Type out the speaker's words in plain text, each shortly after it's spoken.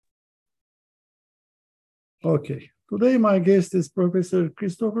Okay. Today, my guest is Professor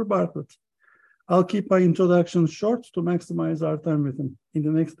Christopher Bartlett. I'll keep my introduction short to maximize our time with him. In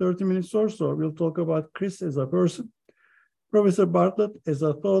the next 30 minutes or so, we'll talk about Chris as a person, Professor Bartlett as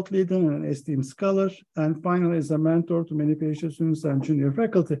a thought leader and an esteemed scholar, and finally as a mentor to many PhD students and junior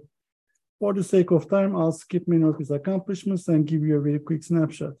faculty. For the sake of time, I'll skip many of his accomplishments and give you a very quick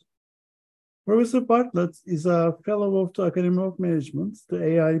snapshot. Professor Bartlett is a fellow of the Academy of Management, the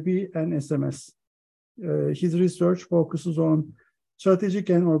AIB, and SMS. His research focuses on strategic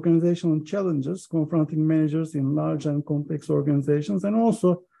and organizational challenges confronting managers in large and complex organizations, and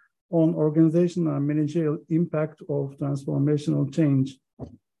also on organizational and managerial impact of transformational change.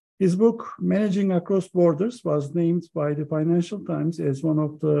 His book, Managing Across Borders, was named by the Financial Times as one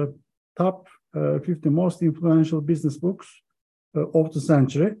of the top 50 most influential business books of the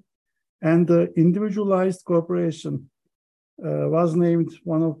century. And the Individualized Corporation was named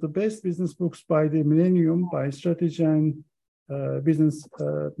one of the best business books by the Millennium by Strategy and Business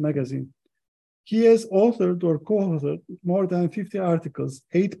magazine. He has authored or co-authored more than 50 articles,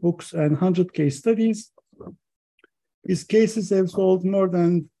 8 books, and 100 case studies. His cases have sold more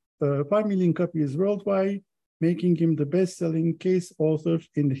than 5 million copies worldwide, making him the best-selling case author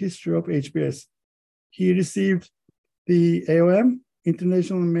in the history of HBS. He received the AOM,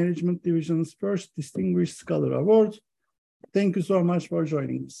 International Management Division's first Distinguished Scholar Award. Thank you so much for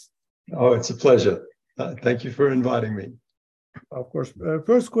joining us. Oh, it's a pleasure. Thank you for inviting me. Of course.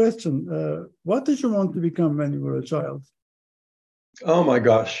 First question, what did you want to become when you were a child? Oh, my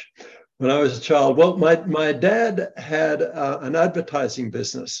gosh. When I was a child, well, my dad had an advertising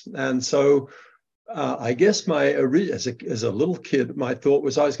business. And so I guess as a little kid, my thought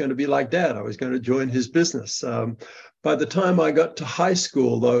was I was going to be like Dad. I was going to join his business. By the time I got to high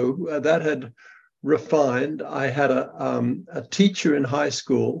school, though, that had refined. I had a teacher in high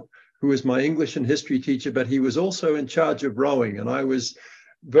school who was my English and history teacher, but he was also in charge of rowing. And I was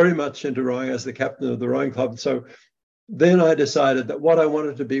very much into rowing as the captain of the rowing club. So then I decided that what I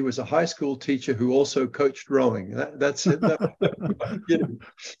wanted to be was a high school teacher who also coached rowing. That's it.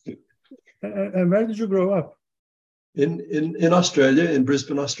 And where did you grow up? In Australia, in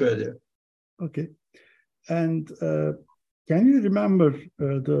Brisbane, Australia. Okay. And can you remember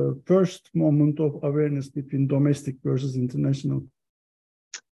the first moment of awareness between domestic versus international?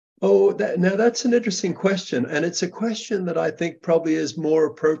 Oh, now that's an interesting question. And it's a question that I think probably is more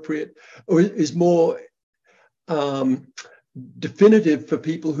appropriate or is more definitive for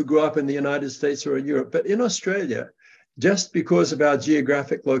people who grew up in the United States or in Europe. But in Australia, just because of our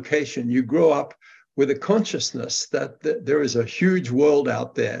geographic location, you grow up with a consciousness that there is a huge world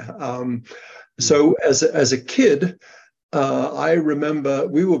out there. So as a kid, I remember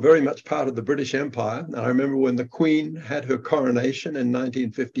we were very much part of the British Empire. I remember when the Queen had her coronation in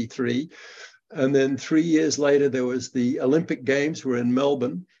 1953. And then 3 years later, there was the Olympic Games were in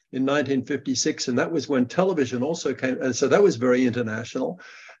Melbourne in 1956. And that was when television also came. And so that was very international.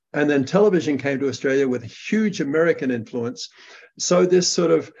 And then television came to Australia with huge American influence. So this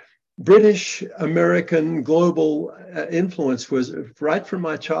sort of British, American, global influence was right from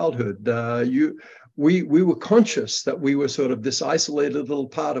my childhood. We were conscious that we were sort of this isolated little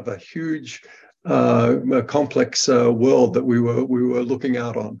part of a huge, complex world that we were looking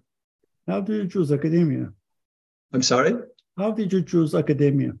out on. How did you choose academia? I'm sorry? How did you choose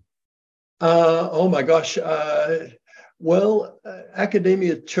academia? Oh my gosh. Well,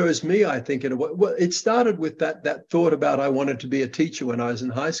 academia chose me, I think. Well, it started with that thought about I wanted to be a teacher when I was in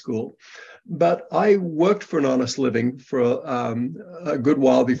high school. But I worked for an honest living for a good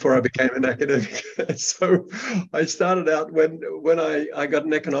while before I became an academic. So I started out when I got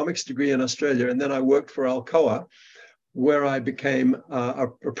an economics degree in Australia, and then I worked for Alcoa, where I became a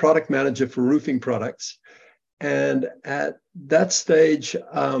product manager for roofing products. And at that stage,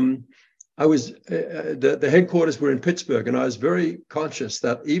 I was the headquarters were in Pittsburgh, and I was very conscious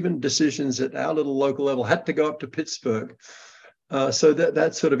that even decisions at our little local level had to go up to Pittsburgh. So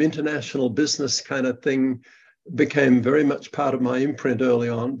that sort of international business kind of thing became very much part of my imprint early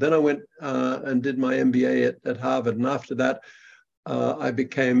on. Then I went and did my MBA at Harvard. And after that, I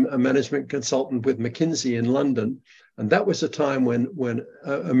became a management consultant with McKinsey in London. And that was a time when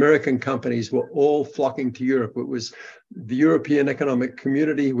American companies were all flocking to Europe. It was the European Economic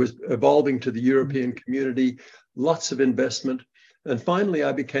Community was evolving to the European community, lots of investment. And finally,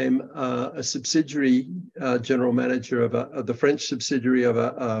 I became a subsidiary general manager of the French subsidiary of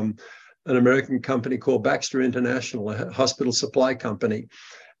an American company called Baxter International, a hospital supply company.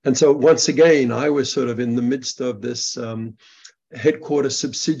 And so once again, I was sort of in the midst of this headquarters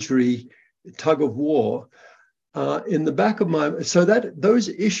subsidiary tug of war. in the back of my, so that those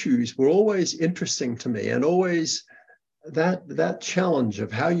issues were always interesting to me, and always that challenge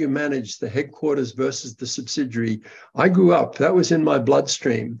of how you manage the headquarters versus the subsidiary. I grew up, that was in my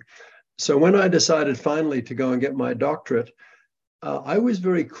bloodstream. So when I decided finally to go and get my doctorate, I was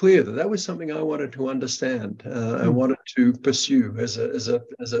very clear that that was something I wanted to understand and wanted to pursue as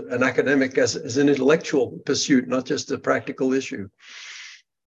an academic, as an intellectual pursuit, not just a practical issue.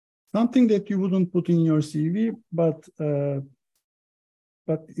 Something that you wouldn't put in your CV, but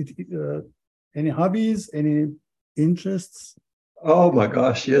any hobbies, any interests? Oh my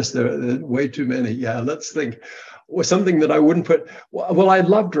gosh, yes, there are way too many. Yeah, let's think. Well, something that I wouldn't put. Well, I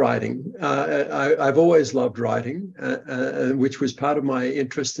loved writing. I've always loved writing, which was part of my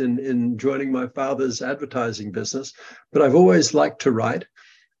interest in joining my father's advertising business. But I've always liked to write.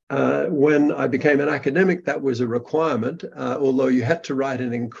 When I became an academic, that was a requirement, although you had to write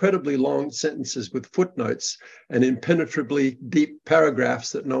in incredibly long sentences with footnotes and impenetrably deep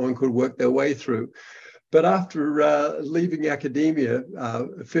paragraphs that no one could work their way through. But after leaving academia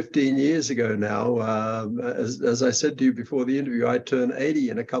 15 years ago now, as I said to you before the interview, I turned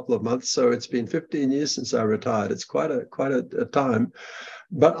 80 in a couple of months. So it's been 15 years since I retired. It's quite a time.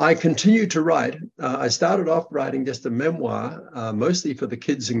 But I continue to write. I started off writing just a memoir, mostly for the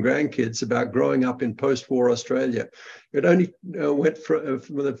kids and grandkids, about growing up in post-war Australia. It only went for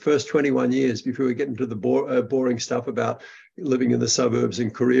the first 21 years before we get into the boring stuff about living in the suburbs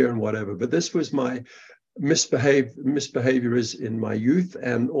in Korea and whatever. But this was my misbehaviors in my youth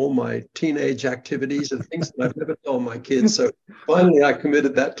and all my teenage activities and things that I've never told my kids. So finally, I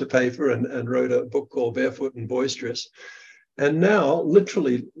committed that to paper and wrote a book called Barefoot and Boisterous. And now,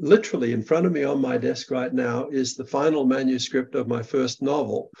 literally in front of me on my desk right now is the final manuscript of my first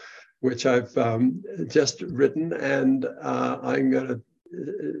novel, which I've just written, and I'm going to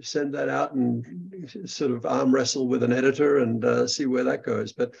send that out and sort of arm wrestle with an editor and see where that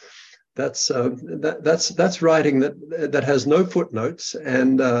goes. But that's writing that has no footnotes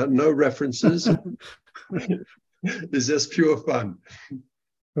and no references. It's just pure fun.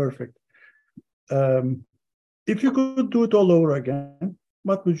 Perfect. If you could do it all over again,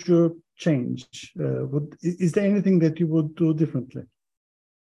 what would you change? Is there anything that you would do differently?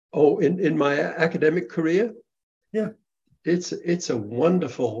 Oh, in my academic career? Yeah. It's a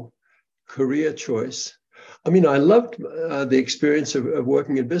wonderful career choice. I mean, I loved the experience of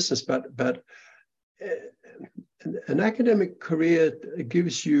working in business, but an academic career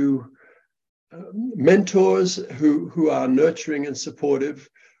gives you mentors who are nurturing and supportive,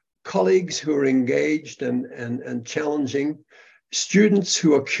 colleagues who are engaged and challenging, students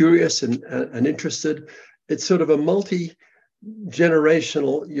who are curious and interested. It's sort of a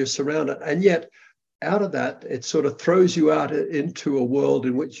multi-generational, you're surrounded, and yet out of that, it sort of throws you out into a world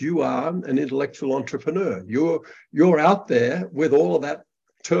in which you are an intellectual entrepreneur. You're out there with all of that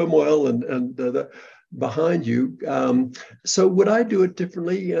turmoil and behind you. So would I do it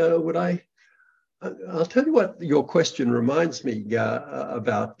differently? I'll tell you what your question reminds me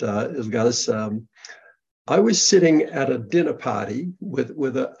about, Ilgaz. I was sitting at a dinner party with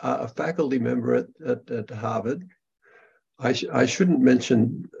a faculty member at Harvard. I shouldn't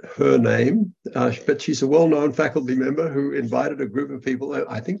mention her name, but she's a well-known faculty member who invited a group of people.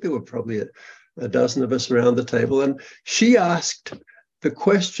 I think there were probably a dozen of us around the table. And she asked the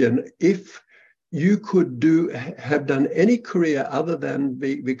question, if you could have done any career other than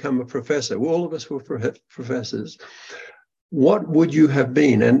become a professor, all of us were professors, what would you have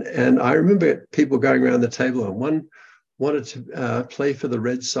been? And I remember people going around the table, and one wanted to play for the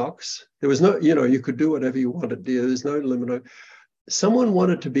Red Sox. There was no, you could do whatever you wanted. There's no limit. Someone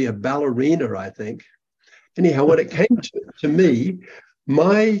wanted to be a ballerina, I think. Anyhow, when it came to me,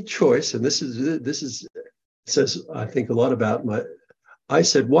 my choice, and this says, I think, a lot about I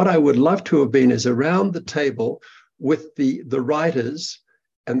said, what I would love to have been is around the table with the writers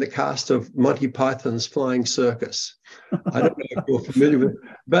and the cast of Monty Python's Flying Circus. I don't know if you're familiar with it,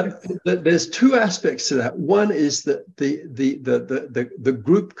 but there's two aspects to that. One is the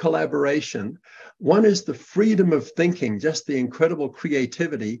group collaboration. One is the freedom of thinking, just the incredible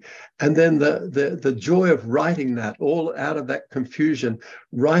creativity, and then the joy of writing that, all out of that confusion,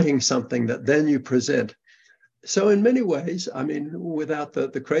 writing something that then you present. So in many ways, I mean, without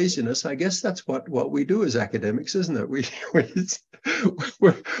the craziness, I guess that's what we do as academics, isn't it?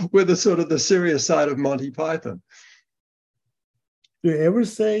 We're the sort of the serious side of Monty Python. Do you ever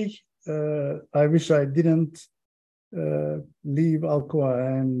say, I wish I didn't leave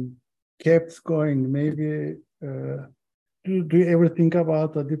Alcoa and kept going? Maybe, do you ever think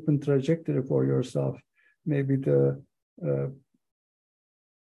about a different trajectory for yourself? Maybe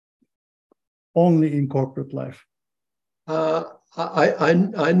only in corporate life?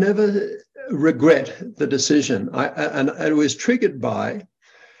 I never regret the decision. And it was triggered by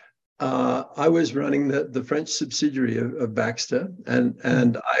I was running the French subsidiary of Baxter,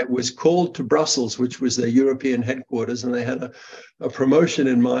 and I was called to Brussels, which was their European headquarters, and they had a promotion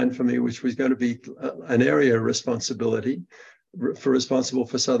in mind for me, which was going to be an area responsibility responsible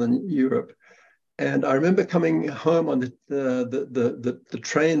for Southern Europe. And I remember coming home on the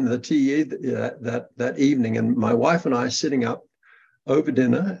train, the TE that evening, and my wife and I sitting up over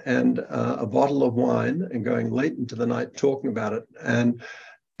dinner and a bottle of wine and going late into the night talking about it.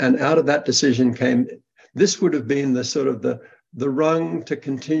 And out of that decision came, this would have been the sort of the rung to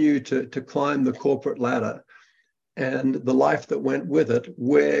continue to climb the corporate ladder, and the life that went with it,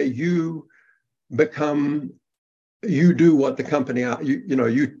 where you do what the company are.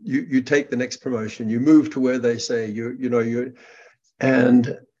 You take the next promotion, you move to where they say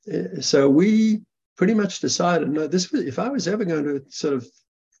and so we pretty much decided, no, if I was ever going to sort of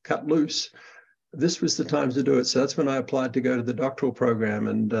cut loose, this was the time to do it. So that's when I applied to go to the doctoral program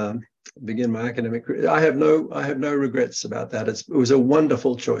and begin my academic career. I have no regrets about that. It was a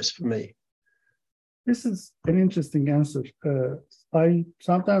wonderful choice for me. This is an interesting answer. I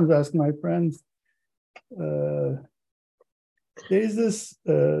sometimes ask my friends, there is this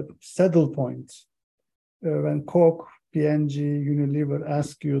saddle point when Coke, P&G, Unilever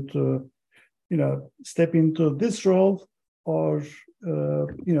ask you to, step into this role, or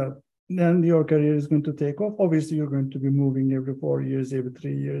then your career is going to take off. Obviously, you're going to be moving every 4 years, every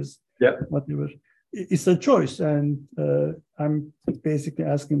 3 years, whatever. It's a choice, and I'm basically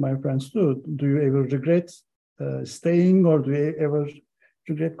asking my friends too, do you ever regret staying, or do you ever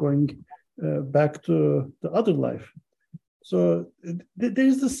regret going back to the other life? So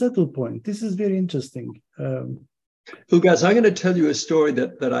there's the settle point. This is very interesting. Well, guys, I'm going to tell you a story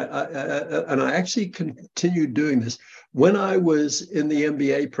that I actually continued doing this. When I was in the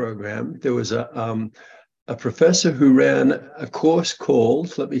MBA program, there was a professor who ran a course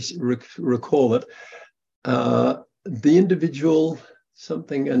called, let me recall it, The Individual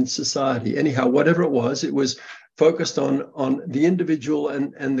Something and Society. Anyhow, whatever it was focused on the individual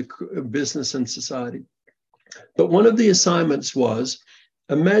and the business and society. But one of the assignments was,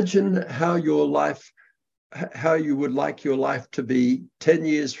 imagine how you would like your life to be 10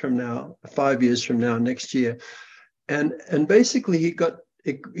 years from now, 5 years from now, next year. And basically he got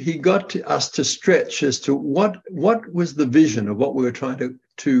us to stretch as to what was the vision of what we were trying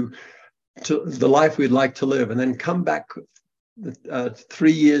to the life we'd like to live, and then come back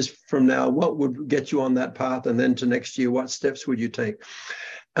 3 years from now, what would get you on that path, and then to next year, what steps would you take?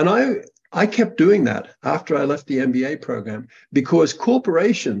 And I kept doing that after I left the MBA program, because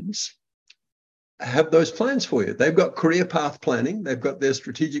corporations have those plans for you. They've got career path planning. They've got their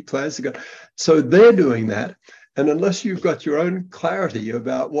strategic plans. So they're doing that. And unless you've got your own clarity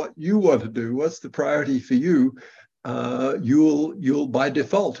about what you want to do, what's the priority for you, you'll by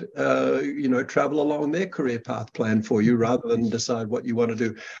default, travel along their career path plan for you rather than decide what you want to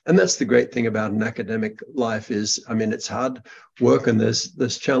do. And that's the great thing about an academic life is, it's hard work and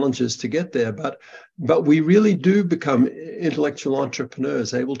there's challenges to get there, but we really do become intellectual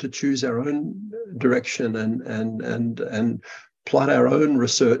entrepreneurs, able to choose our own direction and plot our own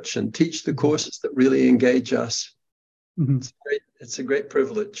research and teach the courses that really engage us. Mm-hmm. It's a great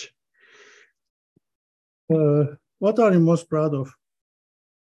privilege. What are you most proud of?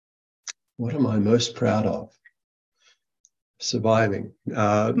 What am I most proud of? Surviving.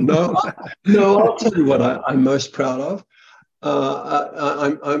 No, I'll tell you what I'm most proud of.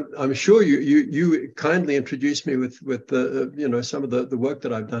 I'm sure you kindly introduced me with the some of the work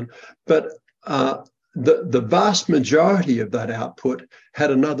that I've done, but the vast majority of that output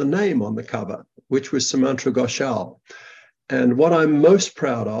had another name on the cover, which was Sumantra Ghoshal. And what I'm most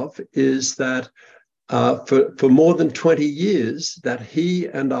proud of is that for more than 20 years, that he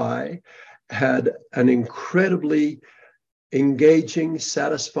and I had an incredibly engaging,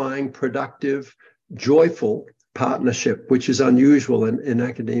 satisfying, productive, joyful partnership, which is unusual in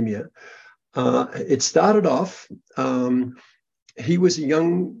academia. It started off, he was a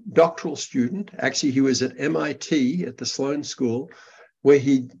young doctoral student. Actually, he was at MIT at the Sloan School, where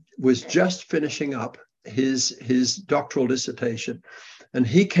he was just finishing up his doctoral dissertation. And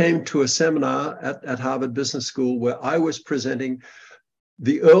he came to a seminar at Harvard Business School where I was presenting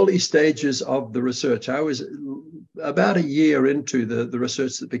the early stages of the research. I was about a year into the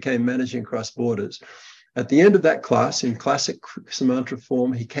research that became Managing Cross Borders. At the end of that class, in classic Sumantra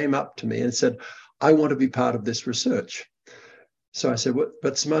form, he came up to me and said, I want to be part of this research. So I said,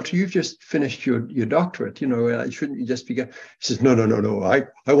 but Sumatra, you've just finished your doctorate, shouldn't you just be going? He says, no, no, no, no, I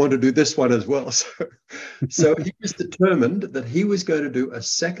want to do this one as well. So he was determined that he was going to do a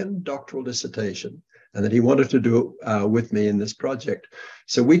second doctoral dissertation and that he wanted to do it with me in this project.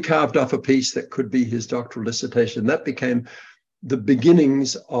 So we carved off a piece that could be his doctoral dissertation. That became the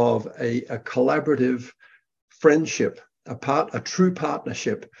beginnings of a collaborative friendship, a true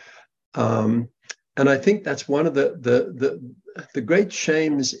partnership. And I think that's one of the great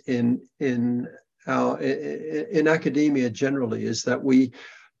shames in academia generally, is that we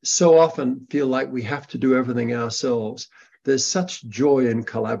so often feel like we have to do everything ourselves. There's such joy in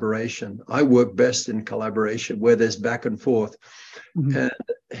collaboration. I work best in collaboration where there's back and forth. Mm-hmm. And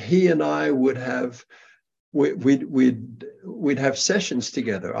he and I would have we'd have sessions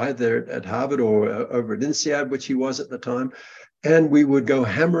together, either at Harvard or over at INSEAD, which he was at the time. And we would go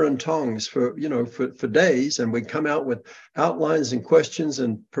hammer and tongs for days, and we'd come out with outlines and questions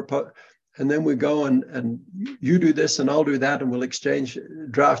and then we go and you do this and I'll do that, and we'll exchange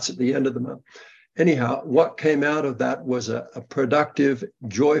drafts at the end of the month. Anyhow, what came out of that was a productive,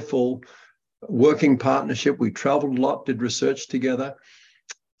 joyful working partnership. We traveled a lot, did research together,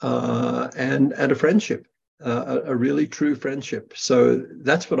 and a friendship, a really true friendship. So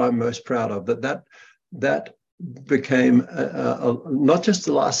that's what I'm most proud of, that became not just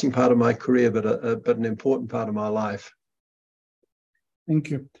a lasting part of my career, but an important part of my life. Thank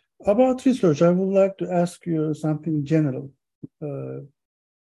you. About research, I would like to ask you something general.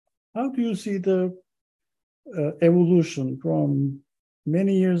 How do you see the evolution from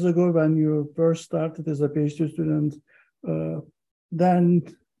many years ago when you first started as a PhD student, then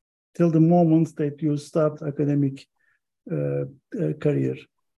till the moment that you stopped academic career?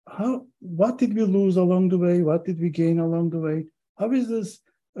 What did we lose along the way? What did we gain along the way? How is this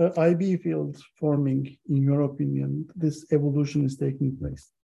IB field forming, in your opinion? This evolution is taking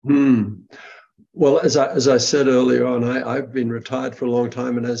place. Well, as I said earlier on, I've been retired for a long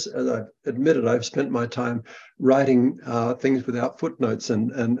time, and as I've admitted, I've spent my time writing things without footnotes,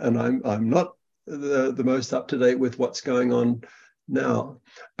 and I'm not the most up to date with what's going on now.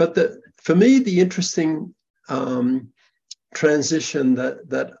 But for me, the interesting transition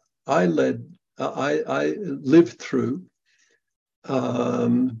that I lived through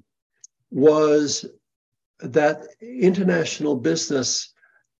was that international business,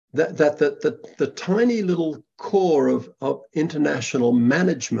 that the tiny little core of international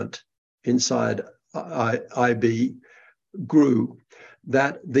management inside IB grew,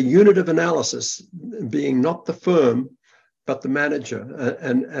 that the unit of analysis being not the firm but the manager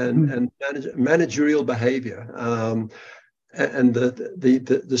and managerial behavior, and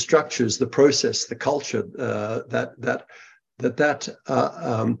the structures, the process, the culture,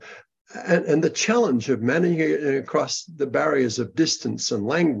 and the challenge of managing across the barriers of distance and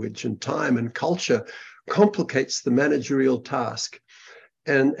language and time and culture complicates the managerial task.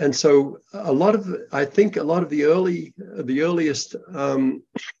 And so I think a lot of the earliest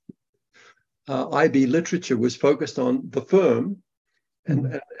IB literature was focused on the firm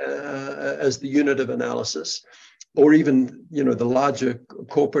and as the unit of analysis, or even the larger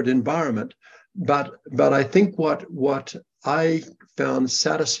corporate environment. But I think what I found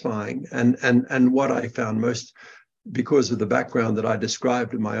satisfying and what I found most, because of the background that I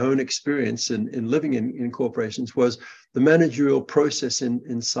described in my own experience in living in corporations, was the managerial process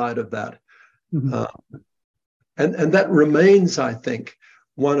inside of that. Mm-hmm. And that remains, I think,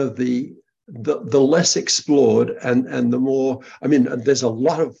 one of the less explored and the more, there's a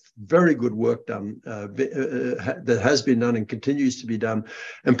lot of very good work done that has been done and continues to be done.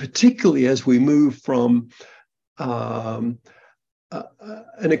 And particularly as we move from an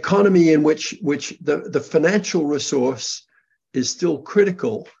economy in which the financial resource is still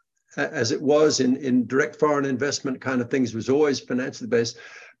critical, as it was in direct foreign investment kind of things, was always financially based.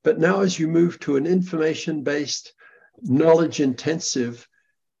 But now as you move to an information-based, knowledge-intensive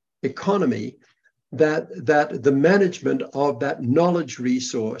economy, that the management of that knowledge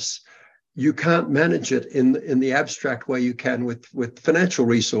resource, you can't manage it in the abstract way you can with financial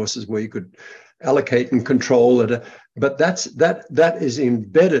resources, where you could allocate and control it. But that is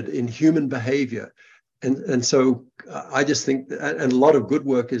embedded in human behavior, and so I just think, and a lot of good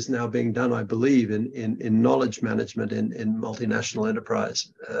work is now being done, I believe, in knowledge management in multinational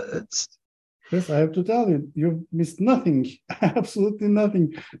enterprise. Yes, I have to tell you, you missed nothing, absolutely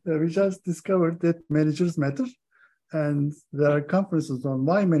nothing. We just discovered that managers matter, and there are conferences on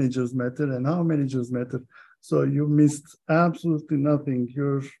why managers matter and how managers matter. So you missed absolutely nothing.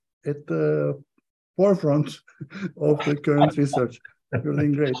 You're at the forefront of the current research. You're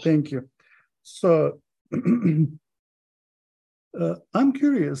doing great. Thank you. So I'm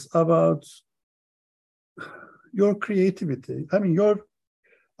curious about your creativity. I mean,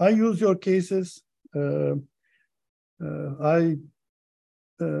 I use your cases. Uh, I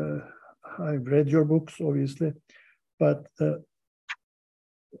I've read your books, obviously, but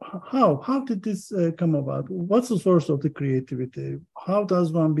how did this come about? What's the source of the creativity? How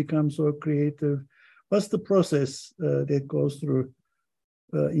does one become so creative? What's the process that goes through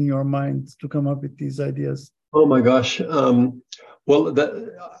in your mind to come up with these ideas? Oh my gosh. Well,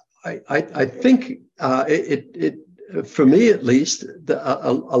 I think it for me at least,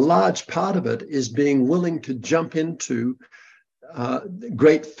 a large part of it is being willing to jump into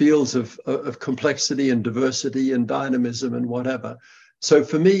great fields of complexity and diversity and dynamism and whatever. So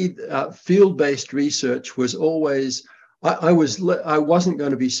for me, field-based research was always. I wasn't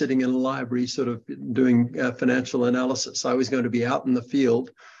going to be sitting in a library, sort of doing financial analysis. I was going to be out in the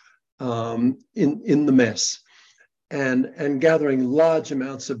field, in the mess, and gathering large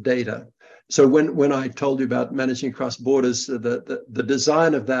amounts of data. So when I told you about managing across borders, the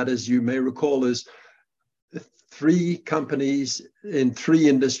design of that, as you may recall, is 3 companies in 3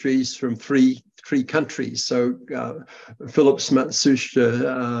 industries from three countries. So Philips,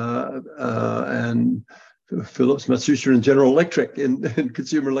 Matsushita, and Philips, Matsushita, and General Electric in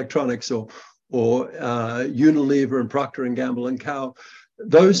consumer electronics, or Unilever and Procter and Gamble and Cow.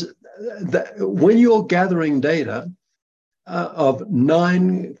 When you're gathering data of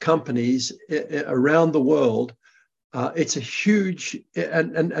 9 companies around the world, it's a huge,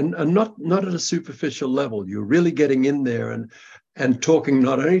 and not at a superficial level. You're really getting in there and talking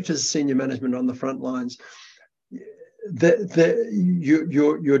not only to the senior management on the front lines.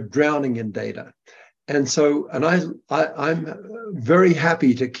 You're drowning in data, and so I'm very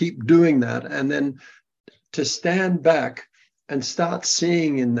happy to keep doing that, and then to stand back and start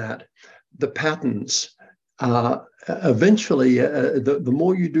seeing in that the patterns. Eventually, the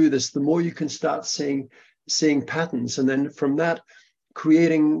more you do this, the more you can start seeing patterns, and then from that,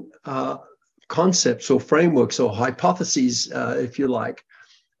 creating concepts or frameworks or hypotheses, if you like.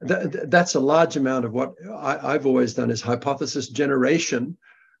 That's a large amount of what I've always done, is hypothesis generation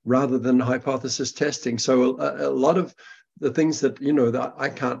rather than hypothesis testing. So a lot of the things that, that I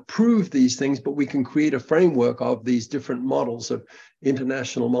can't prove these things, but we can create a framework of these different models of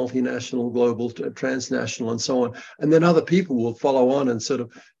international, multinational, global, transnational, and so on. And then other people will follow on and sort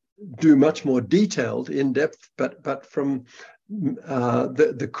of do much more detailed, in depth, but from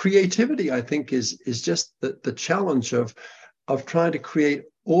the creativity, I think, is just the challenge of trying to create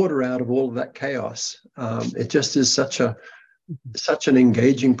order out of all of that chaos. It just is such an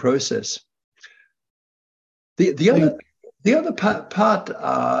engaging process. The other part,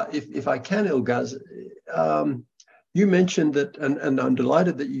 if I can, Ilgaz, you mentioned that, and I'm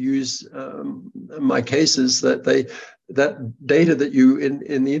delighted that you use my cases, that data that you,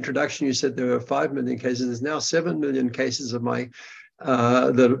 in the introduction, you said there were 5 million cases. There's now 7 million cases of my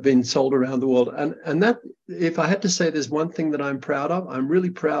that have been sold around the world. And that, if I had to say there's one thing that I'm proud of, I'm really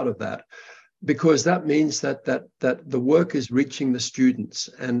proud of that, because that means that the work is reaching the students,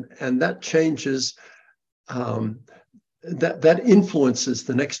 and that changes, that influences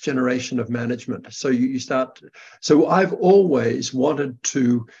the next generation of management. So you start. So I've always wanted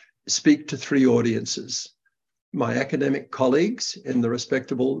to speak to 3 audiences: my academic colleagues in the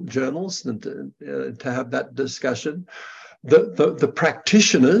respectable journals, and to have that discussion, the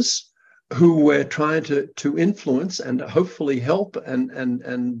practitioners who we're trying to influence and hopefully help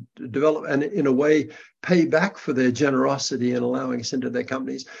and develop, and in a way pay back for their generosity in allowing us into their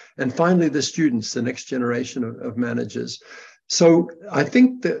companies, and finally the students, the next generation of managers. So I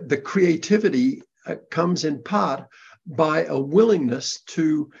think that the creativity comes in part by a willingness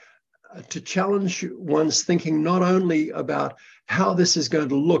to challenge one's thinking, not only about how this is going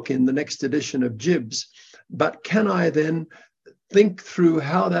to look in the next edition of Jibs, but can I then think through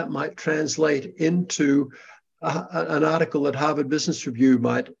how that might translate into an article that Harvard Business Review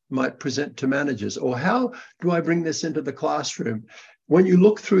might present to managers, or how do I bring this into the classroom? When you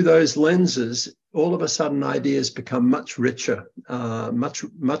look through those lenses, all of a sudden ideas become much richer, much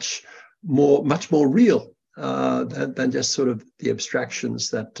more real than just sort of the abstractions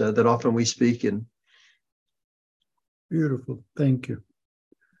that often we speak in. Beautiful, thank you.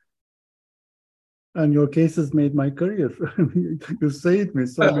 And your cases made my career. You saved me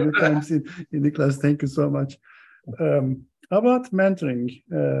so many times in the class. Thank you so much. About mentoring,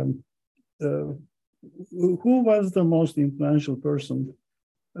 who was the most influential person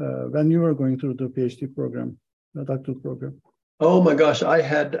when you were going through the PhD program, the doctoral program? Oh my gosh, I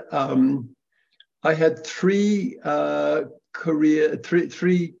had 3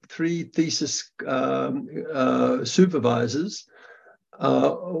 three thesis supervisors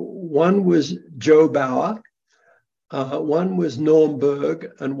One was Joe Bauer, one was Norm Berg,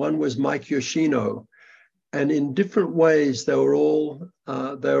 and one was Mike Yoshino. And in different ways, they were all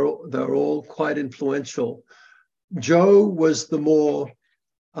quite influential. Joe was the more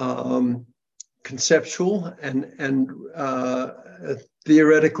conceptual and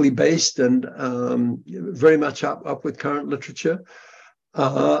theoretically based, and very much up with current literature.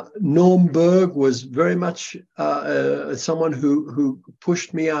 Norm Berg was very much someone who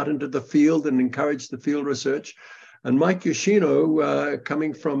pushed me out into the field and encouraged the field research. And Mike Yoshino,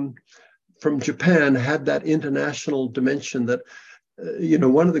 coming from Japan, had that international dimension that,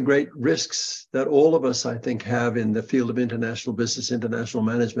 one of the great risks that all of us, I think, have in the field of international business, international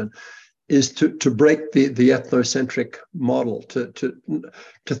management, is to break the ethnocentric model, to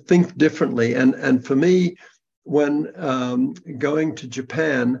think differently. And for me, when going to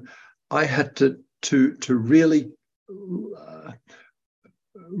Japan, I had to really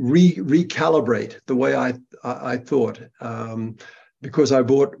recalibrate the way I thought, because I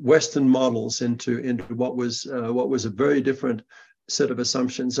brought Western models into what was a very different set of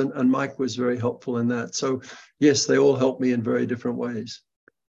assumptions, and Mike was very helpful in that. So yes, they all helped me in very different ways.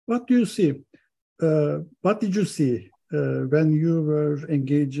 What do you see? What did you see when you were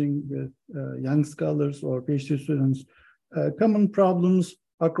engaging with young scholars or PhD students? Common problems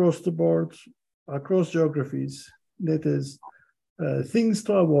across the board, across geographies, that is, things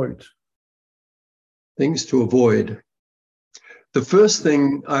to avoid. Things to avoid. The first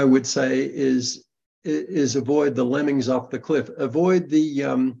thing I would say is avoid the lemmings off the cliff. Avoid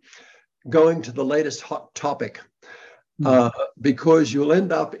the going to the latest hot topic. Because you'll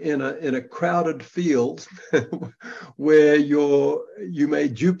end up in a crowded field where you may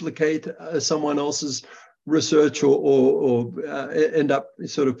duplicate someone else's research or end up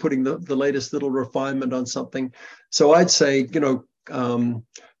sort of putting the latest little refinement on something. So I'd say,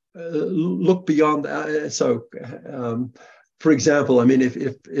 look beyond that. So, for example, I mean,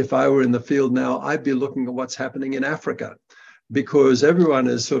 if I were in the field now, I'd be looking at what's happening in Africa, because everyone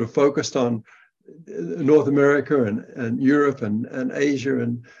is sort of focused on North America and Europe and Asia,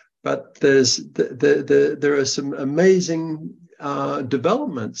 but there are some amazing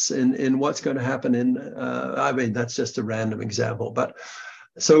developments in what's going to happen I mean, that's just a random example, but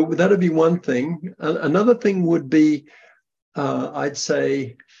so that'd be one thing. Another thing would be, I'd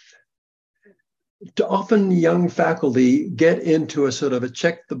say, often young faculty get into a sort of a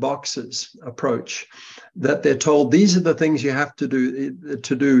check the boxes approach, that they're told these are the things you have to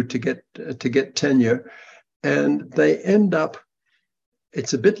do to get tenure, and they end up.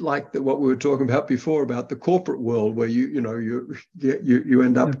 It's a bit like what we were talking about before about the corporate world, where you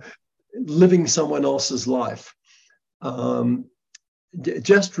end up living someone else's life.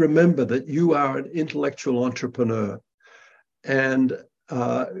 Just remember that you are an intellectual entrepreneur, and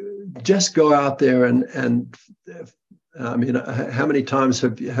just go out there and I mean, how many times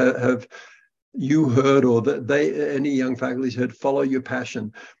have you heard, or that any young faculty's heard, follow your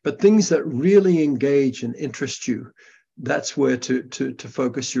passion, but things that really engage and interest you, that's where to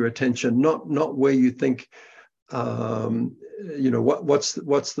focus your attention, not where you think, what's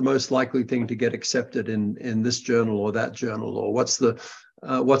the most likely thing to get accepted in this journal or that journal, or what's the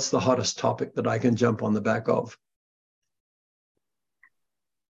hottest topic that I can jump on the back of.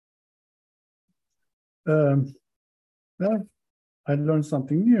 Well, I learned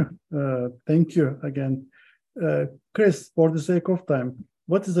something new. Thank you again. Chris, for the sake of time,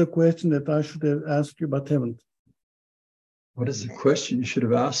 what is a question that I should have asked you but haven't? What is the question you should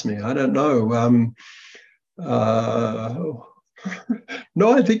have asked me? I don't know.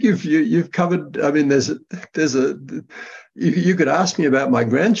 No, I think you've covered. I mean, you could ask me about my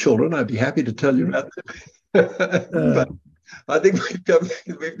grandchildren. I'd be happy to tell you about them. But I think we've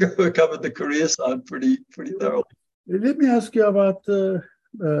covered the career side pretty thoroughly. Let me ask you about the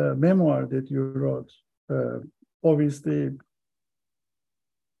memoir that you wrote. Obviously,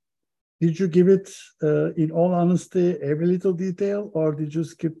 did you give it, in all honesty, every little detail, or did you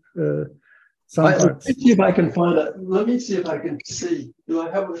skip some parts? Let me see if I can find it. Let me see if I can see. Do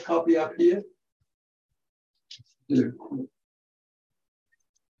I have a copy up here? This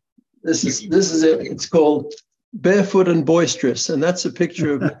is it. It's called Barefoot and Boisterous, and that's a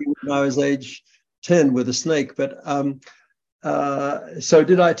picture of me when I was age 10 with a snake. But so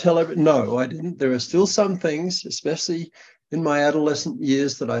did I tell everyone? No, I didn't. There are still some things, especially in my adolescent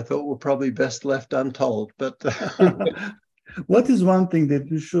years, that I thought were probably best left untold. But what is one thing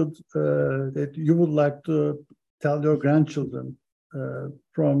that you would like to tell your grandchildren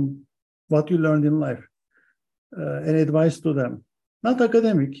from what you learned in life? An advice to them, not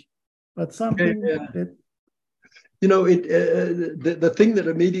academic, but something that. You know, the thing that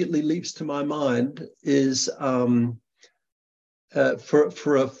immediately leaps to my mind is for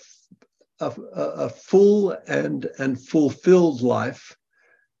a full and fulfilled life,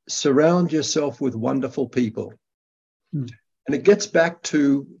 surround yourself with wonderful people. And it gets back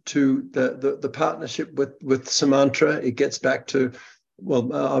to the partnership with Samantra. It gets back to,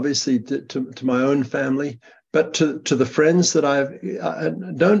 well, obviously to my own family, but to the friends that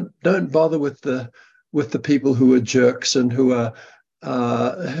don't bother with the people who are jerks and who are.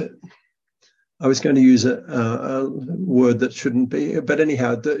 I was going to use a word that shouldn't be, but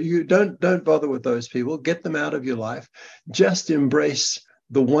anyhow, you don't bother with those people. Get them out of your life. Just embrace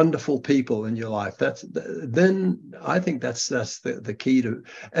the wonderful people in your life. Then I think that's the key to.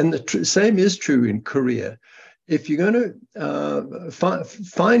 And the same is true in career. If you're going to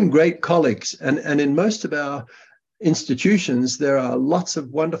find great colleagues, and in most of our institutions there are lots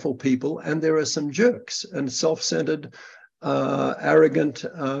of wonderful people, and there are some jerks and self-centered, arrogant,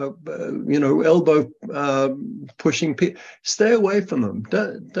 elbow pushing people. Stay away from them.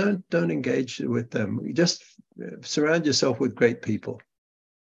 Don't engage with them. You just surround yourself with great people.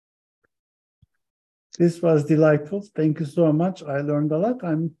 This was delightful. Thank you so much. I learned a lot.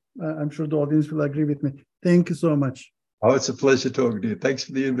 I'm sure the audience will agree with me. Thank you so much. Oh, it's a pleasure talking to you. Thanks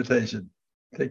for the invitation.